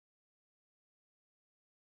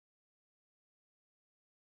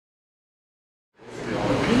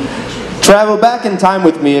Travel back in time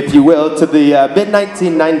with me, if you will, to the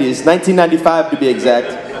mid-1990s, 1995 to be exact.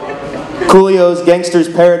 Coolio's Gangster's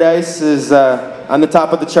Paradise is on the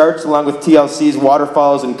top of the charts, along with TLC's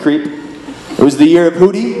Waterfalls and Creep. It was the year of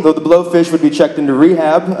Hootie, though the Blowfish would be checked into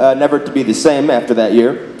rehab, never to be the same after that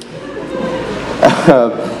year.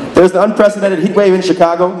 There was the unprecedented heat wave in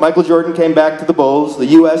Chicago. Michael Jordan came back to the Bulls. The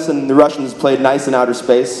US and the Russians played nice in outer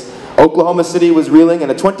space. Oklahoma City was reeling, and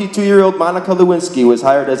a 22-year-old Monica Lewinsky was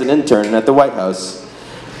hired as an intern at the White House.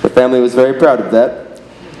 The family was very proud of that.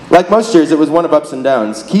 Like most years, it was one of ups and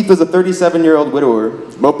downs. Keith was a 37-year-old widower,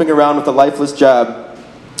 moping around with a lifeless job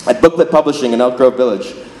at Booklet Publishing in Elk Grove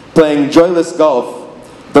Village, playing joyless golf,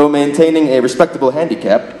 though maintaining a respectable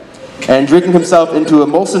handicap, and drinking himself into a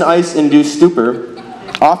Molson Ice-induced stupor,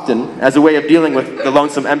 often as a way of dealing with the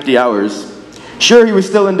lonesome empty hours. Sure, he was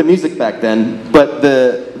still into music back then, but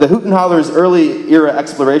the Hoot and Holler's early era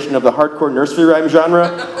exploration of the hardcore nursery rhyme genre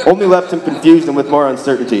only left him confused and with more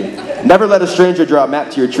uncertainty. Never let a stranger draw a map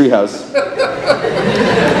to your treehouse.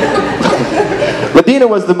 LaDena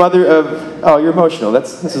was the mother of... Oh, you're emotional.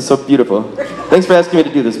 This is so beautiful. Thanks for asking me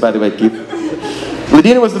to do this, by the way, Keith.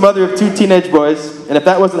 LaDena was the mother of 2 teenage boys, and if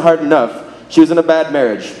that wasn't hard enough, she was in a bad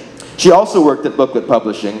marriage. She also worked at Booklet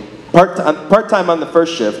Publishing, part-time on the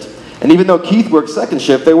first shift. And even though Keith worked second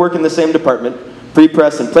shift, they worked in the same department,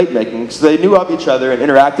 pre-press and plate making, so they knew of each other and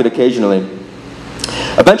interacted occasionally.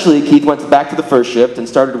 Eventually, Keith went back to the first shift and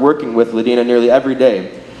started working with LaDena nearly every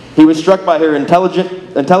day. He was struck by her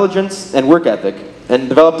intelligence and work ethic and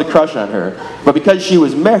developed a crush on her. But because she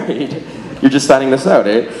was married, you're just signing this out,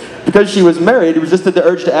 eh? Because she was married, he resisted the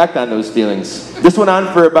urge to act on those feelings. This went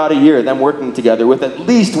on for about a year, them working together, with at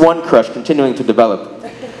least one crush continuing to develop.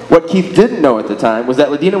 What Keith didn't know at the time was that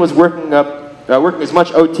LaDena was working as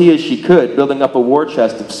much OT as she could, building up a war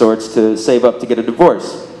chest of sorts to save up to get a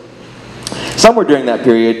divorce. Somewhere during that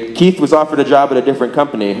period, Keith was offered a job at a different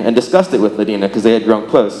company and discussed it with LaDena because they had grown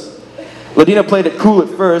close. LaDena played it cool at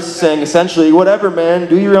first, saying essentially, whatever man,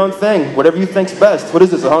 do your own thing, whatever you think's best. What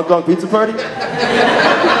is this, a Hong Kong pizza party?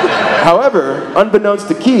 However, unbeknownst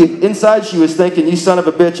to Keith, inside she was thinking, you son of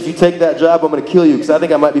a bitch, if you take that job, I'm going to kill you because I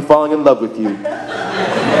think I might be falling in love with you.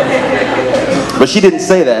 But she didn't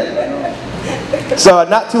say that. So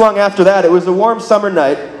not too long after that, it was a warm summer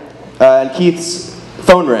night, and Keith's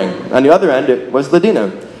phone rang. On the other end, it was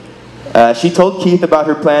LaDena. She told Keith about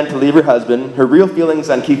her plan to leave her husband, her real feelings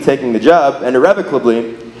on Keith taking the job, and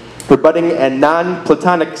irrevocably, her budding and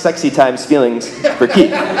non-platonic sexy times feelings for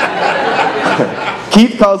Keith.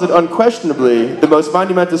 Keith calls it unquestionably the most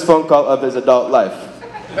monumentous phone call of his adult life,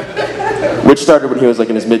 which started when he was like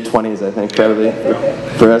in his mid-20s, I think, probably,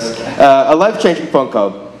 for us. A life-changing phone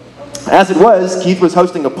call. As it was, Keith was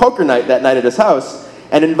hosting a poker night that night at his house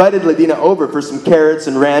and invited LaDena over for some carrots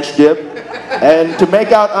and ranch dip and to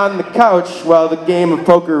make out on the couch while the game of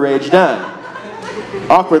poker raged on.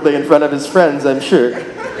 Awkwardly in front of his friends, I'm sure.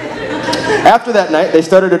 After that night, they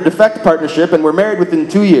started a defect partnership and were married within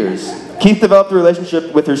 2 years. Keith developed a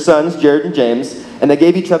relationship with her sons, Jared and James, and they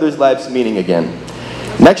gave each other's lives meaning again.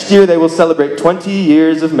 Next year, they will celebrate 20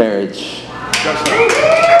 years of marriage.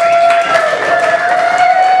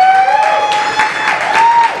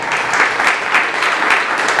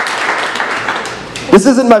 This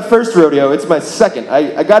isn't my first rodeo, it's my second.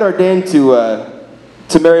 I got ordained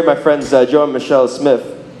to marry my friends Joe and Michelle Smith,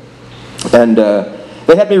 and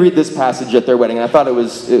they had me read this passage at their wedding, and I thought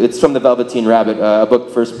it's from The Velveteen Rabbit, a book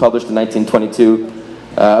first published in 1922,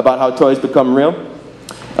 about how toys become real.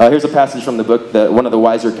 Here's a passage from the book that one of the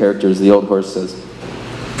wiser characters, the old horse, says.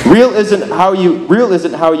 Real isn't how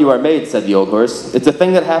you are made, said the old horse. It's a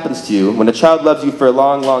thing that happens to you when a child loves you for a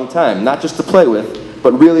long, long time, not just to play with,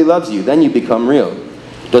 but really loves you. Then you become real.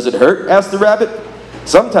 Does it hurt? Asked the rabbit.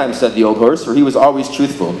 Sometimes, said the old horse, for he was always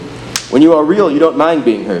truthful. When you are real, you don't mind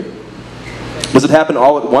being hurt. Does it happen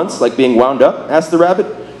all at once, like being wound up? Asked the rabbit.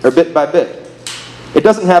 Or bit by bit? It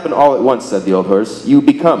doesn't happen all at once, said the old horse. You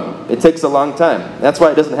become. It takes a long time. That's why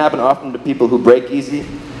it doesn't happen often to people who break easy,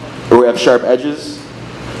 or who have sharp edges,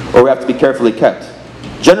 or who have to be carefully kept.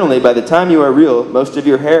 Generally, by the time you are real, most of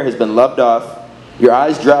your hair has been loved off, your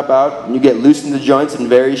eyes drop out, and you get loose in the joints and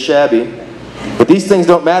very shabby. But these things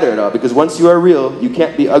don't matter at all, because once you are real, you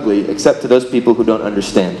can't be ugly, except to those people who don't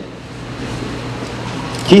understand.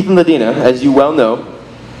 Keith and LaDena, as you well know,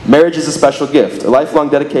 marriage is a special gift, a lifelong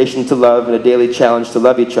dedication to love and a daily challenge to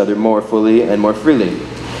love each other more fully and more freely.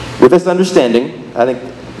 With this understanding, I think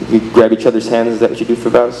we grab each other's hands, is that what you do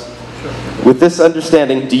for vows? Sure. With this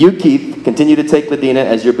understanding, do you, Keith, continue to take LaDena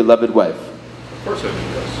as your beloved wife? Of course I do,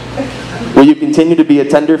 yes. Will you continue to be a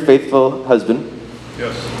tender, faithful husband?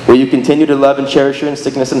 Yes. Will you continue to love and cherish her in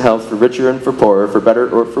sickness and health, for richer and for poorer, for better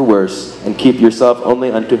or for worse, and keep yourself only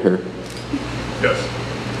unto her? Yes.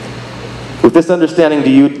 With this understanding, do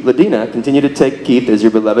you, LaDena, continue to take Keith as your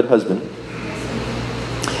beloved husband?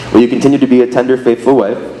 Will you continue to be a tender, faithful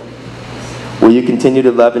wife? Will you continue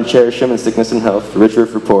to love and cherish him in sickness and health, for richer or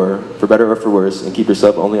for poorer, for better or for worse, and keep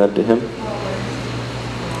yourself only unto him?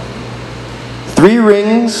 3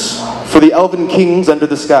 rings for the elven kings under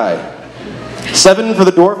the sky. 7 for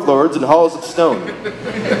the dwarf lords in halls of stone.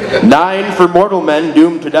 9 for mortal men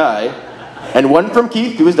doomed to die. And 1 from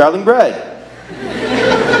Keith to his darling bride.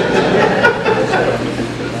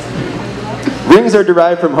 Rings are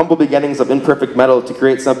derived from humble beginnings of imperfect metal to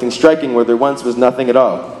create something striking where there once was nothing at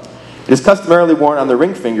all. It is customarily worn on the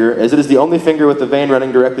ring finger, as it is the only finger with a vein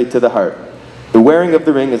running directly to the heart. The wearing of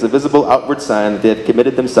the ring is a visible outward sign that they have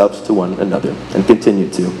committed themselves to one another, and continue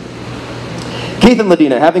to. Keith and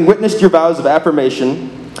LaDena, having witnessed your vows of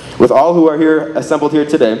affirmation with all who are here assembled here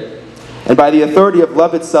today, and by the authority of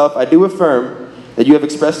love itself, I do affirm that you have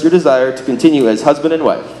expressed your desire to continue as husband and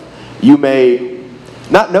wife. You may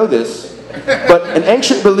not know this, but an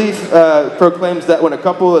ancient belief proclaims that when a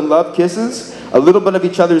couple in love kisses, a little bit of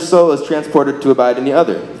each other's soul is transported to abide in the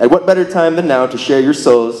other. And what better time than now to share your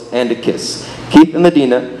souls and to kiss? Keith and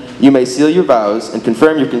LaDena, you may seal your vows and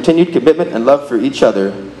confirm your continued commitment and love for each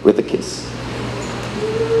other with a kiss.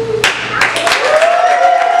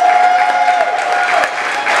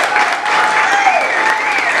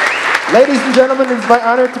 Ladies and gentlemen, it is my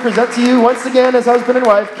honor to present to you once again as husband and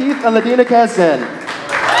wife, Keith and LaDena Kasyan.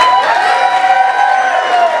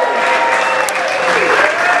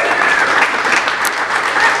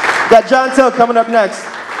 Got John Till coming up next.